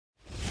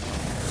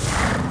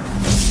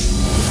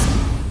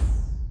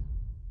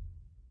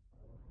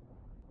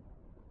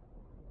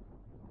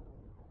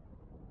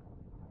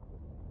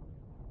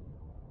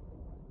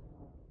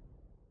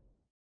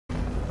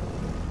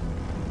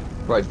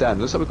Right, Dan,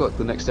 looks like we've got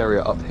the next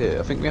area up here.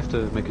 I think we have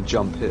to make a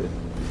jump here.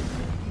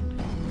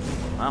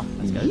 Wow,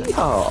 let's go.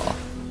 Yeehaw!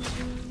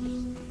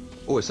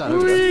 Oh, it's down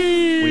over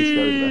there. We need to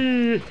go over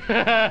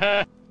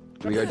there.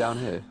 Can we go down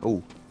here?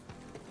 Oh.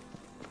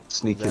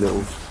 Sneaky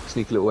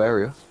little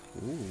area.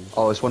 Ooh.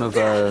 Oh, it's one of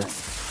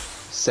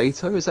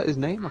Sato, is that his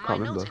name? I can't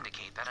remember.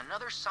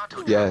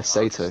 Yeah,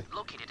 Sato.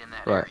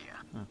 Right.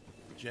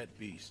 Jet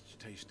beasts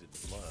tasted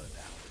blood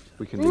out.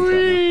 We can leave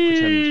that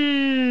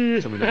now.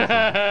 Pretend we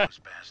never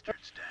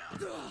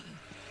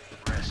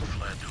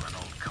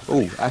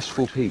Oh,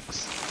 Ashfall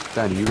Peaks.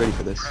 Dan, are you ready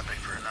for this?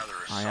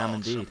 I am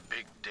indeed.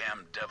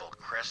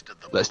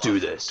 Let's do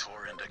this.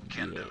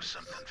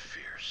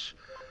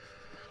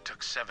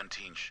 Took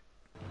 17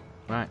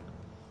 Right.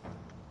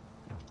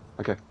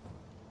 Okay.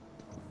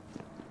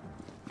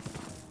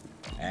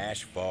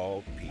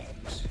 Ashfall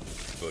Peaks.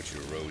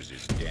 Butcher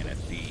Rose's den of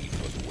thieves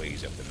was a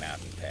ways up the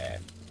mountain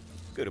path.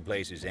 Good a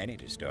place as any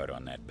to start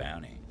on that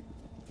bounty.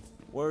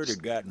 Word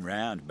had gotten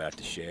round about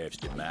the sheriff's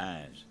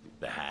demise.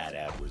 The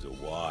hideout was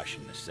awash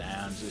in the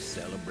sounds of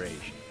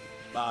celebration.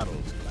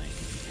 Bottles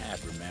clanking,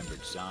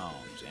 half-remembered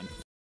songs, and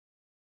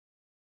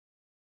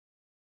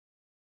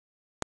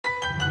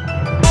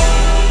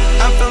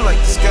I feel like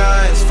the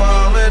sky is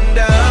falling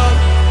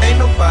down. Ain't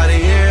nobody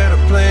here to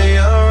play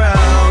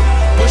around.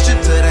 Push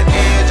it to the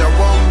edge, I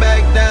won't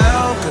back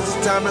down. Cause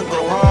it's time to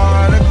go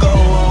hard or go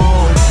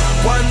home.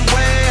 One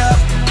way up,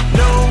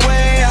 no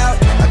way out.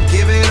 I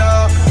give it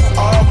all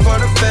for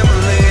the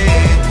family.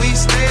 We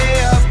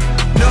stay up,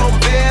 no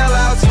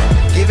bailouts.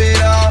 Give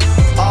it all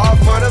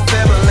for the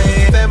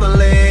family.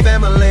 Family,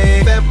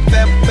 family,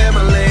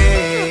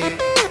 family.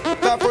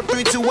 5, 4,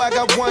 3, 2, I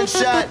got one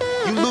shot.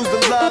 You lose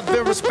the love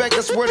and respect,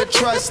 that's where the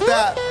trust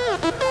stop.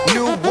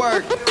 New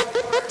work,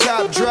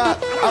 top drop.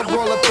 I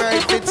roll up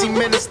every 15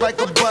 minutes like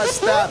a bus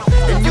stop.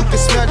 And you can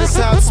smell this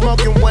how I'm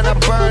smoking when I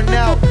burn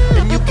out.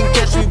 And you can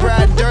catch me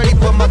riding dirty,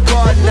 but my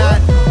car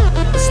not.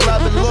 It's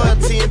love and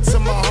loyalty into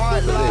my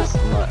heart. This,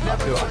 like, I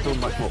feel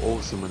much more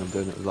awesome when I'm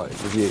doing it like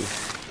with you.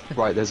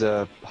 Right, there's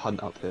a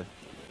hunt up here.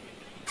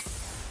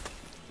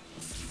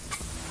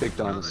 Big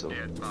dinosaur.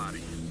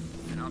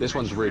 This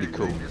one's really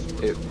cool.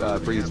 It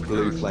breathes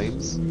blue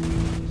flames.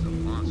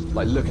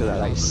 Like, look at that,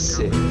 that is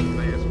sick.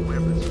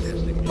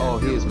 Oh,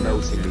 he is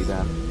melting me,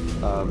 Dan.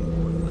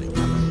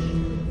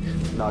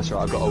 No, sure,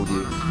 I've got old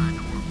you.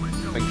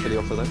 Thank you for the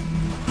offer, though.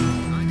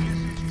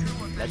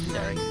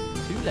 Legendary. 2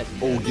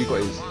 legendary. Oh,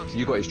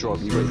 you got his drop.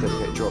 You got his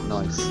dedicated drop.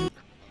 Nice.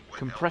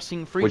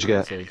 Compressing What'd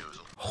frequency. you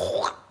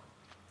get?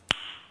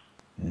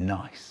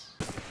 nice.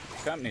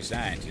 Company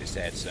scientists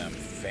had some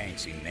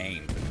fancy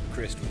name for the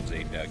crystals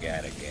they dug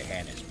out of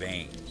Gehenna's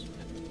veins.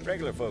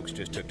 Regular folks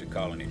just took to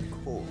calling it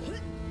core.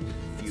 It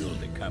fueled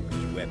the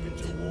company's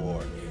weapons of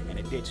war, and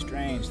it did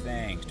strange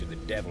things to the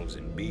devils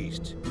and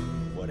beasts.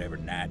 Whatever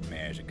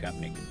nightmares a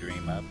company could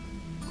dream up,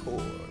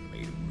 core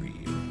made them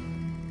real.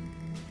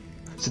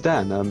 So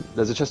Dan,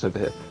 there's a chest over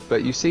here.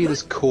 But you see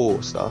this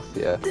core stuff,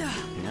 yeah? Yeah.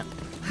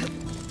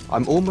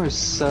 I'm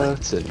almost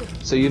certain.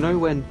 So you know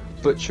when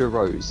Butcher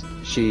Rose,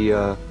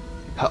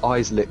 her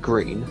eyes lit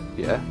green,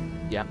 yeah?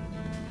 Yeah.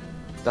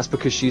 That's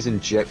because she's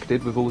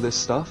injected with all this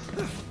stuff.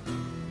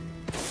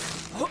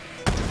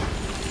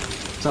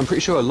 So I'm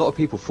pretty sure a lot of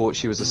people thought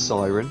she was a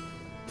siren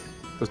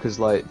because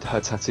like her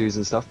tattoos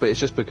and stuff, but it's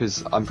just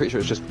because I'm pretty sure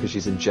it's just because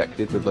she's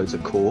injected with loads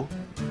of core,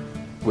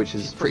 which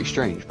is pretty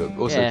strange, but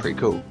also pretty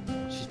cool.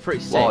 She's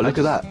pretty sick. Oh, look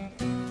at that!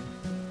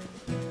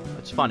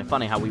 I just find it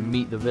funny how we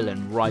meet the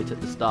villain right at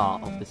the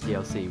start of this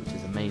DLC, which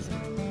is amazing.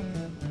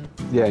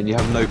 Yeah, and you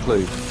have no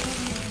clue.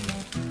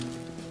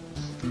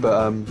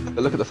 But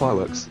look at the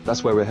fireworks.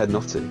 That's where we're heading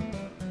off to.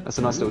 That's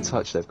a nice little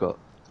touch they've got.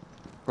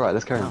 Right,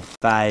 let's carry on.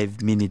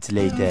 5 minutes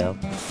later.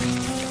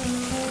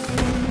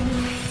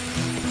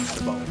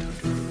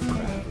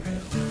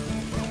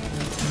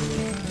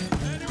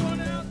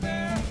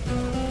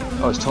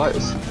 Oh, it's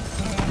Titus.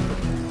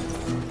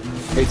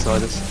 Hey,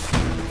 Titus.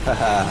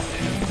 Haha.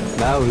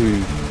 Now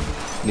who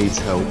needs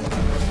help?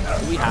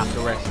 We have to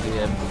rescue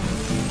him.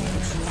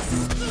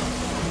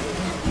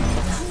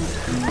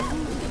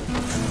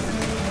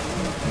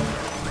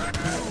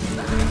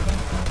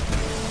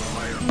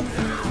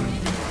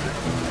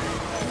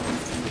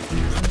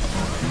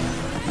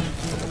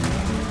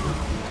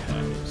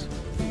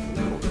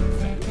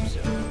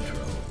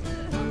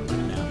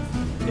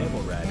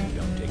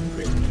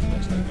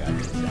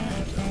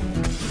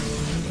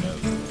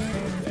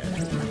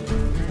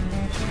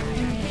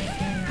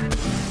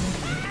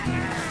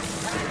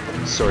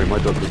 Sorry, my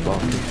dog was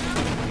barking.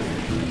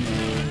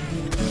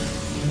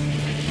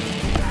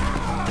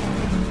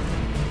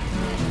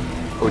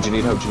 Oh, do you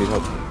need help? Do you need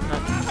help?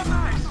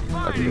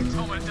 Okay, good.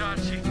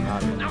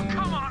 Now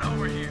come on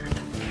over here.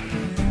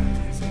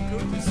 It's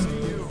good to see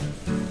you.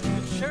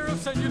 Did Sheriff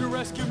send you to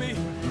rescue me?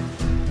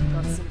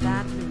 Got some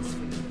bad news for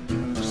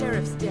you. The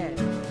sheriff's dead.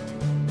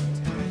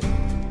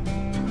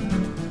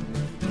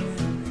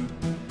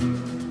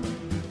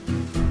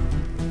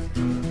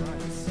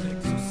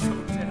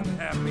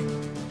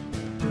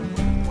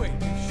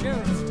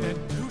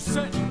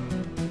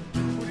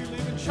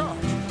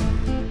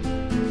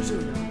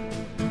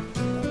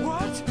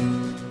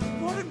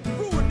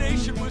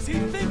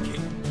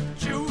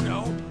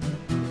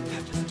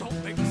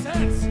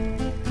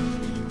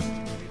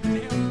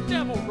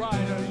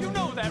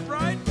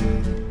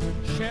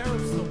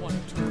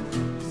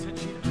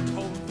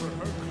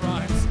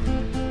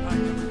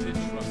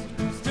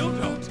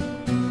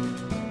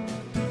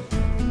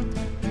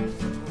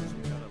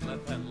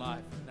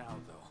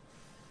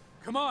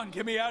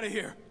 get me out of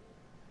here.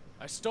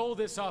 I stole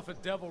this off a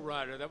devil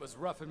rider that was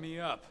roughing me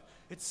up.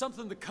 It's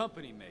something the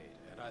company made,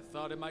 and I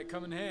thought it might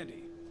come in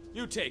handy.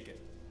 You take it.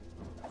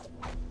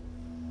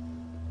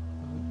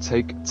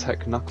 Take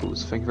Tech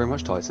Knuckles. Thank you very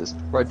much, Titus.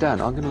 Right, Dan,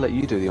 I'm going to let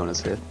you do the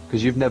honours here,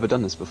 because you've never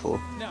done this before.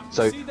 Now,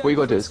 So, see that what you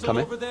got to do is crystal come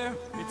in, over there?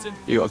 It's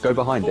you got to go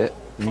behind it,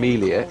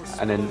 melee it,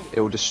 infused and then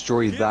it will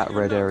destroy that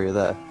red area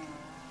there.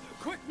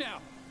 Quick now.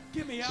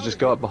 Get me So out just of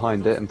go here up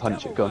behind before it and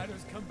punch devil it, go on.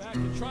 riders come back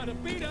and try to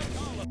beat us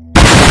all up.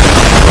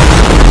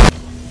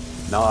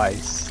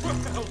 Nice.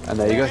 And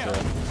there you go.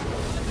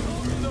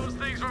 Those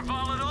things were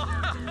volatile.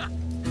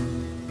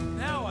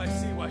 Now I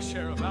see why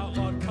Sheriff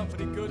outlawed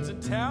company goods in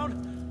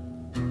town.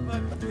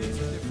 But these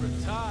are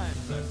different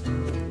times, I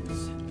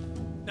suppose.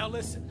 Now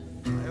listen,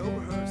 I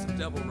overheard some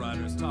devil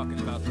riders talking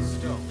about the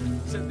stone.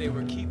 Said they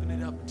were keeping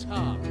it up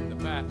top in the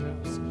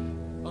bathhouse.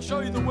 I'll show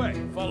you the way.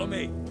 Follow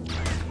me.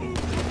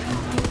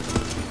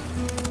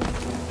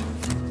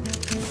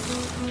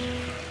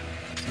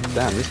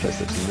 Damn, this place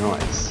looks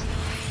nice.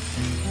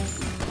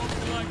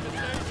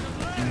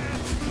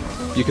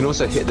 You can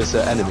also hit this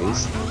at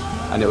enemies,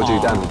 and it will do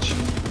damage.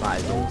 That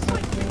is awesome.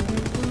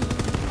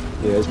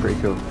 Yeah, it's pretty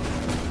cool.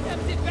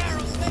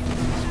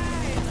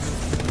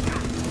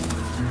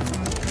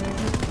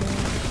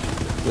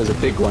 There's a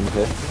big one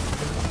here.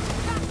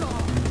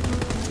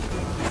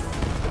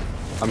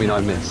 I mean, I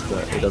missed,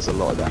 but it does a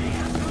lot of damage.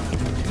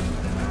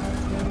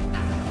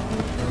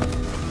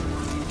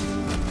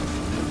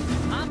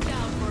 I'm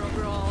down for a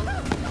brawl.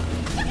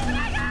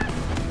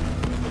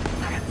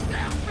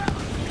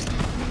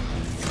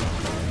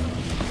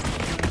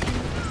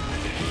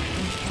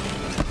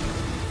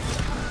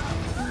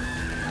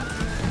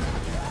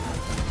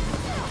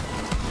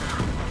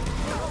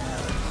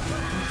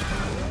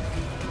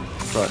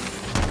 Right.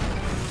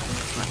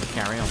 Let's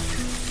carry on.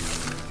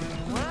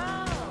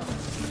 Well,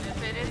 if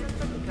it isn't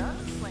the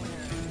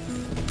gunslinger.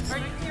 Are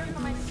you here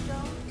for my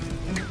stone?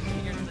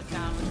 Figured the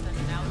town was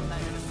sending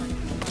outsiders to find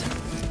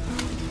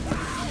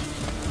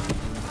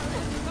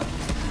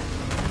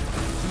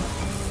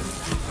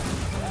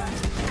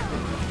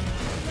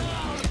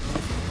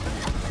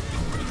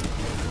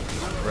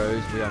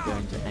Rose, we are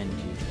going to end you.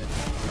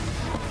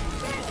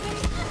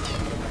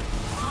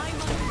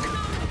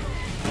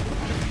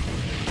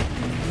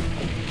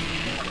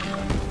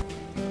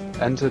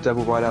 Enter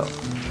Devil Rider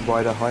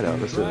hideout.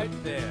 Let's do it.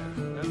 Right there.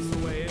 That's the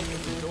way in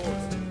with the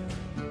doors.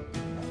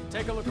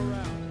 Take a look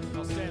around.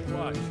 I'll stand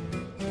watch.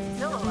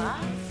 still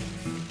alive?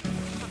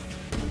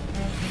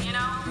 You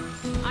know,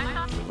 I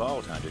thought The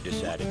Vault Hunter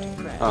decided to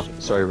crash. Oh,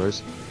 sorry,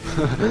 Rose.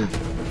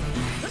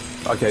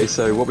 Okay,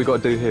 so what we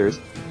got to do here is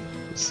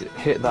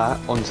hit that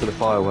onto the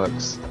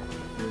fireworks.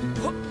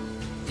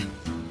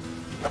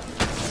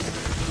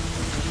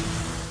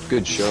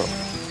 Good shot.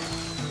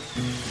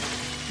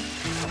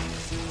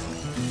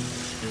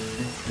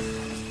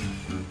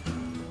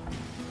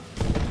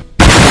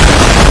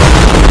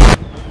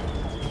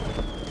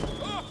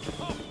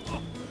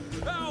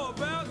 How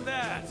about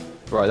that?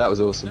 Right, that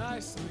was awesome.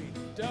 Nicely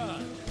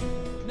done.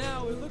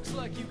 Now it looks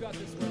like you got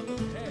this well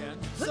in hand,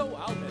 so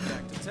I'll head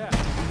back to town.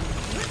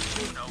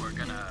 You know we're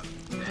gonna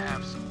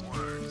have some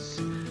words.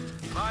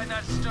 Find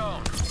that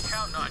stone.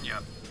 Counting on you.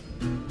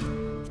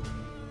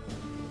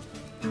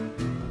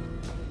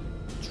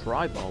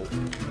 Tribolt.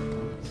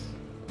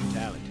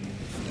 Talented.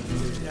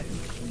 There's nothing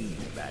clean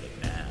about it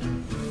now.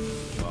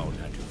 Vault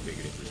Hunter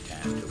figured it was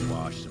time to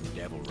wash some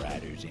devil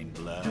riders in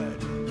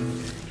blood.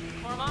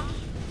 Hormone,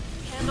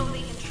 handle the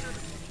intruder.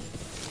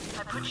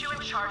 I put you in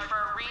charge for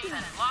a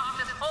reason. Lock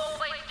this whole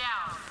place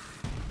down.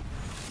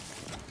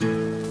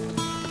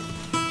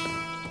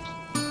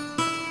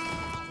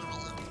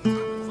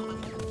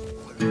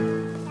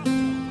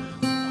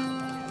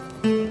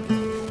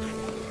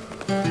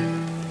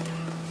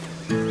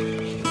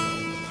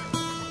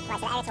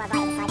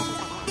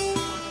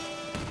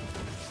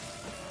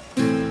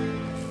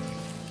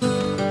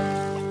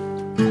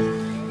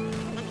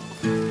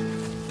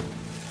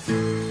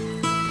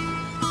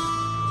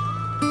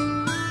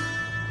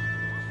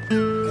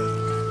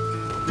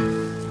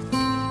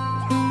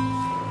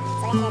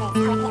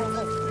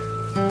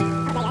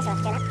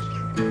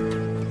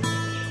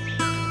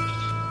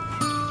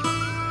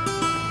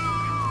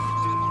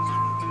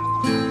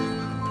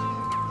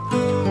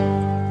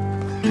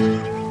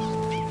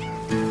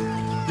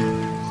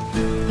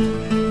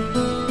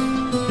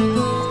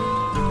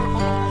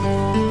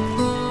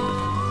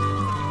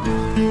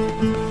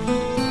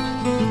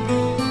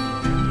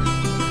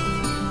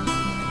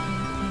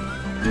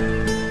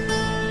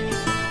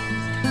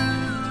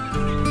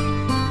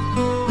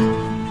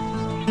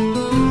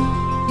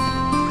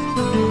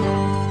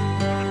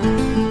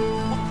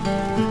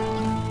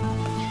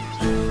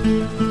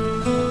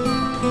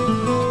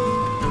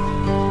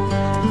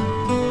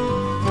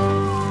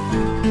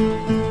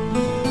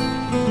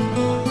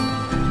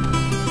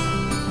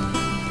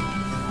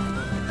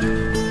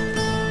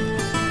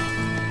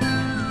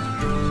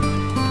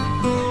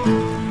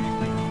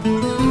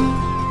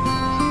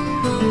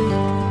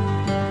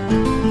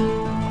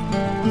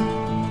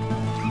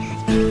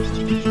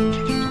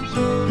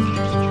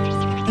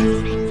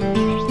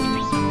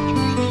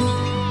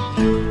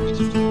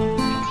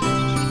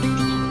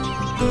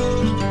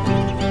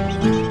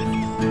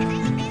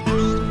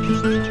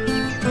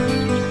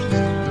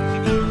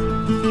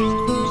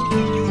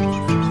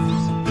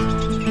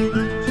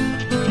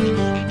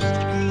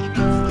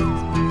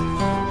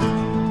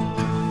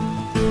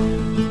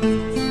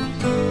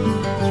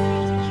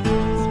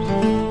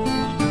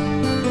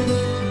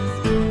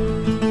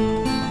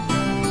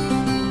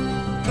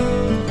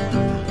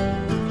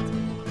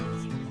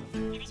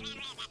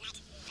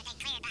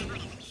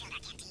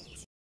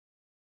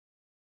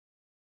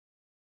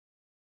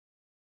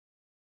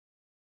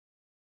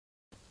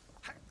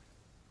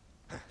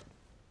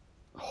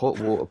 Hot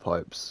water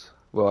pipes.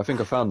 Well, I think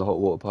I found the hot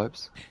water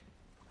pipes.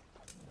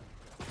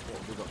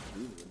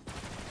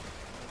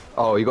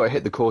 Oh, you got to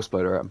hit the core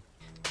spider at him.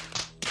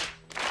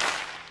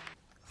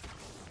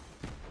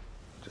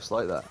 Just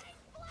like that.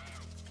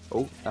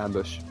 Oh,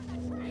 ambush.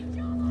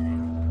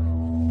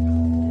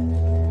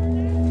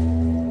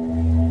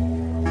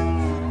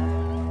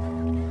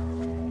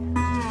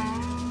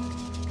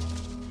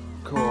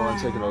 Cool, I'm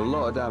taking a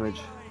lot of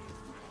damage.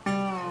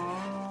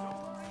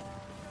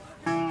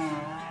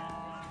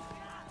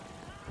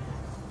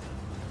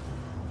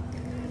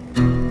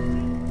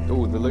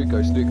 Oh, the loot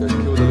ghost, kill the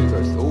loot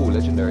ghost. Oh,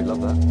 legendary,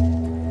 love that.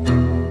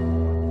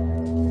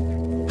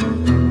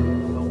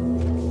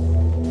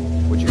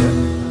 What'd you get?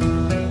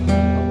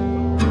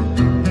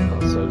 Oh,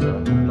 so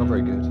not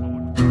very good.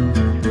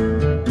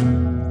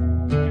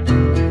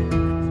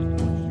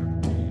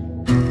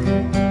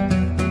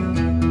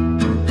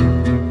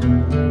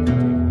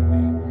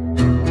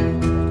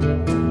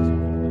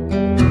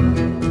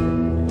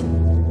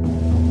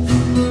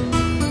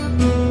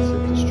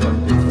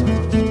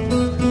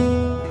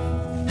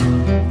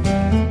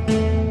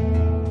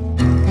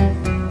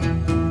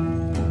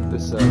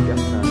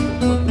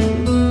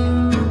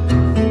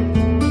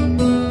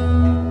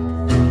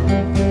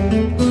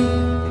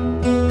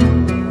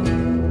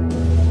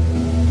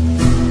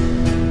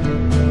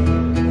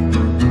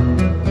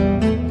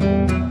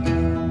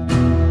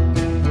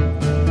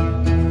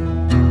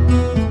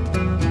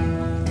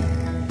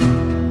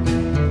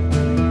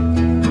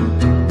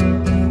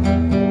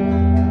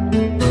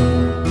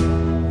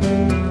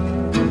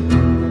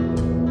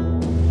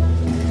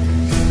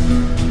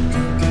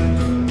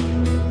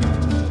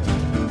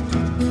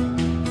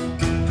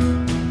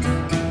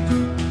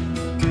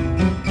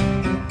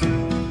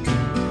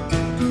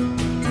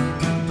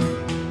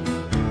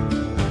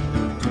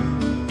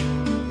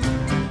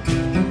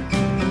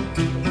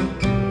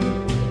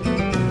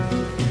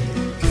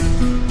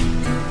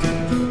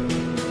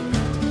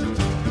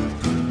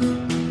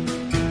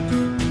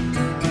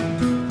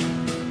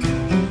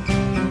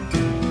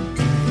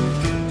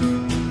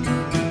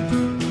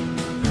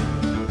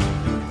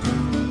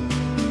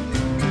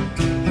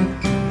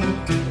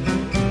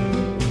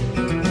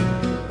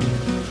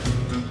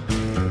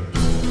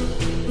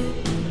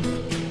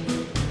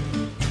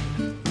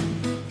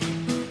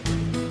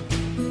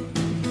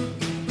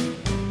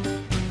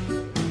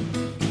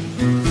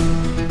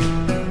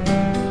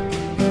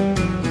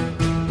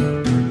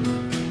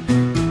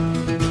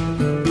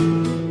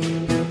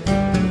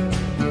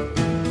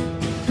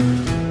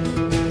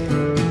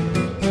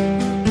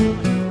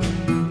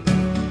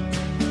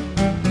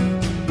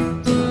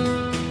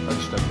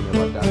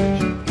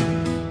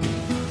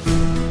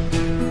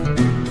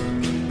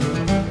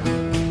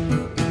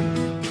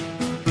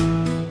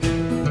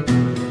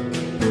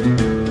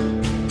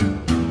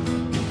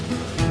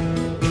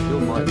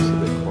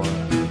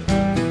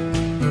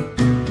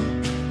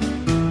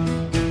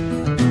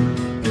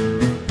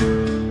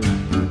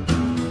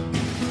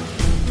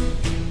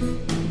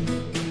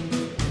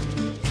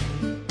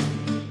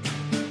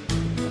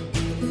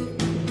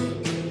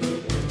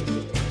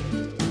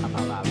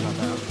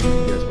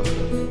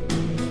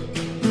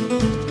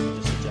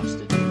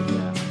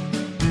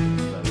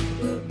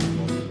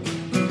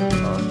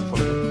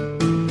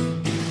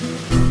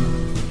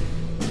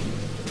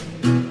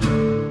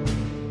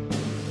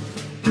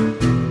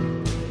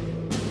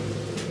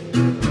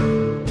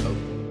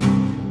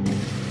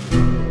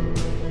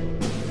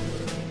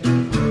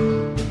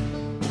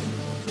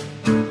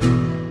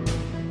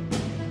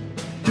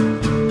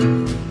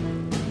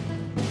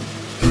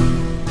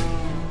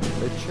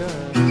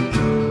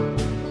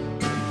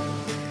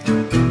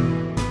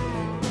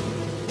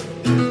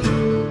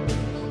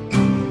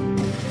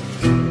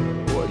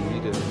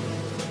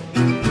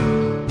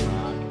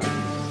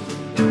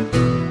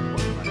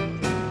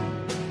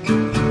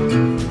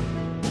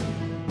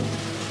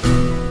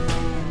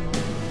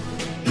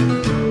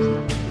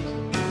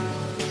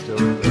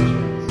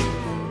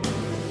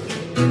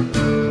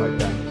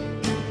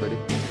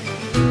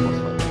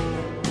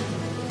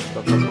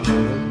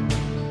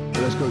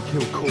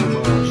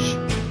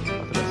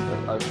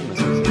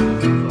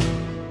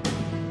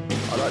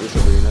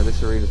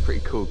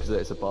 Cool because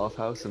it's a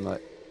bathhouse and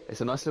like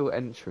it's a nice little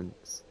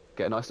entrance.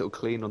 Get a nice little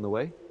clean on the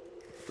way.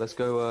 Let's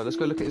go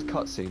look at his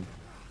cutscene.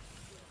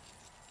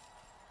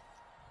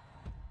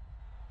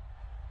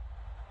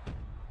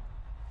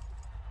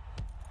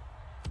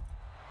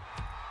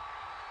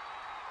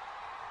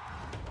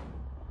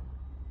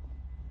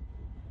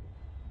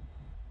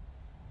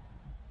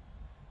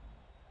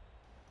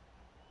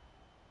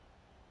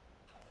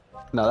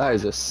 Now that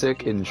is a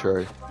sick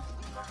intro.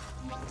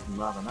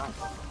 Rather nice.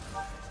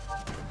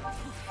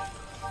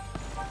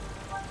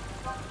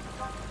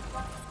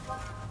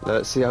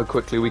 Let's see how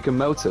quickly we can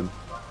melt him.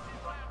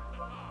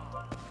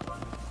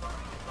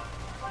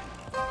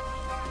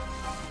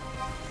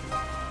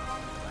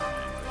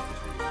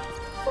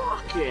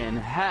 Fucking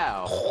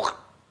hell.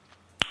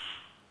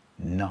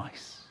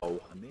 Nice.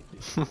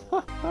 Yeah,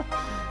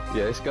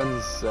 this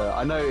gun's...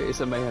 I know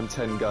it's a Mayhem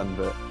 10 gun,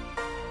 but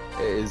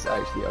It is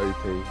actually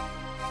OP.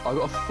 I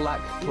got a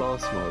flak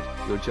class mod.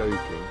 You're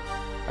joking.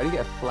 How do you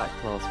get a flak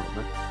class mod,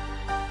 man?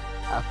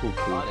 Apple key.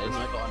 I didn't.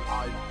 I got an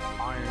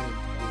iron.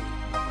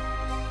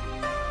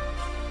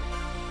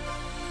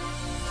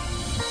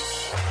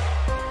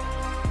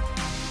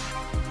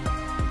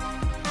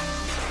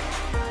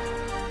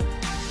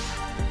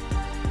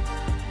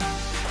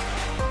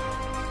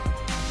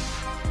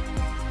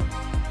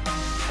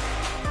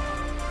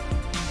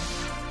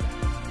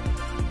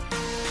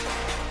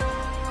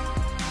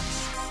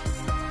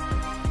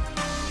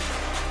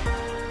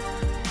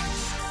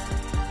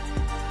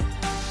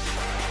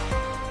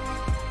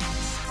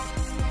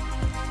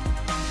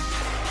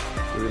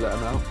 Do we let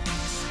him out?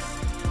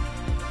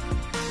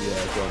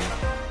 Yeah, go on.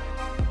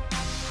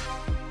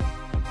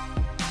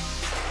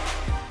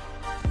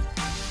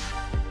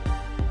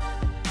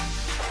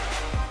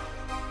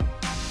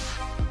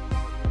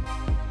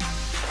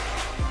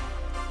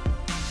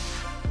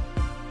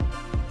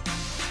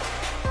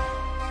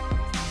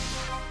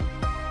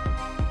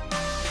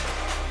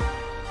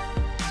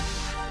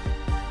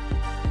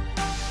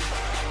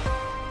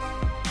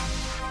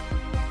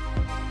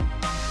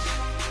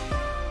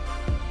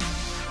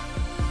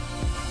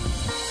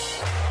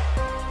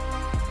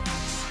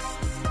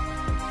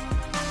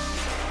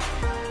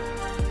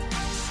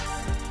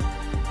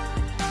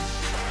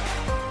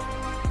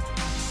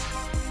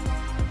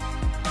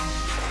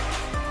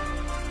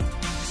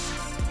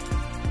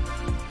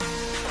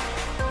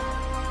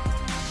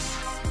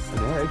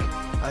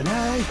 An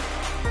egg!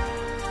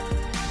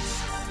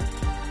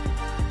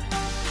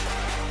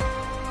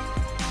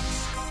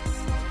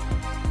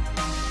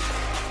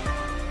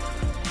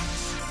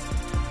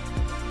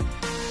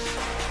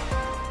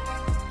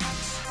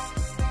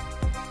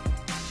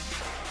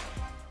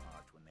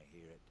 When they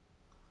hear it,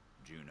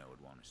 Juno would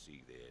want to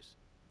see this.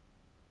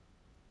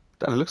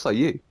 Dan, it looks like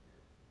you.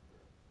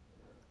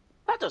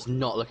 That does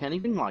not look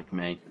anything like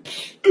me.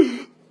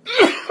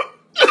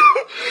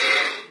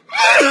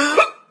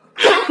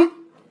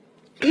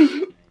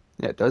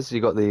 Yeah, it does. You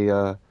got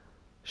the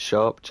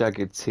sharp,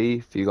 jagged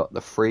teeth. You got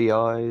the free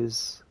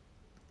eyes.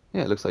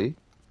 Yeah, it looks like you.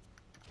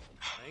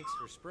 Thanks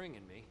for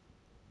springing me.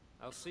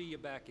 I'll see you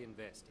back in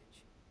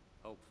Vestige.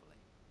 Hopefully.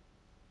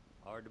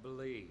 Hard to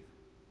believe.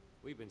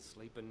 We've been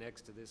sleeping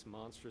next to this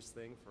monstrous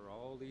thing for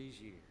all these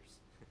years.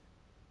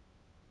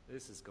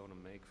 This is gonna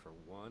make for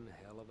one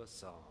hell of a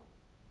song.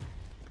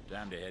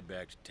 Time to head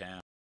back to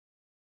town.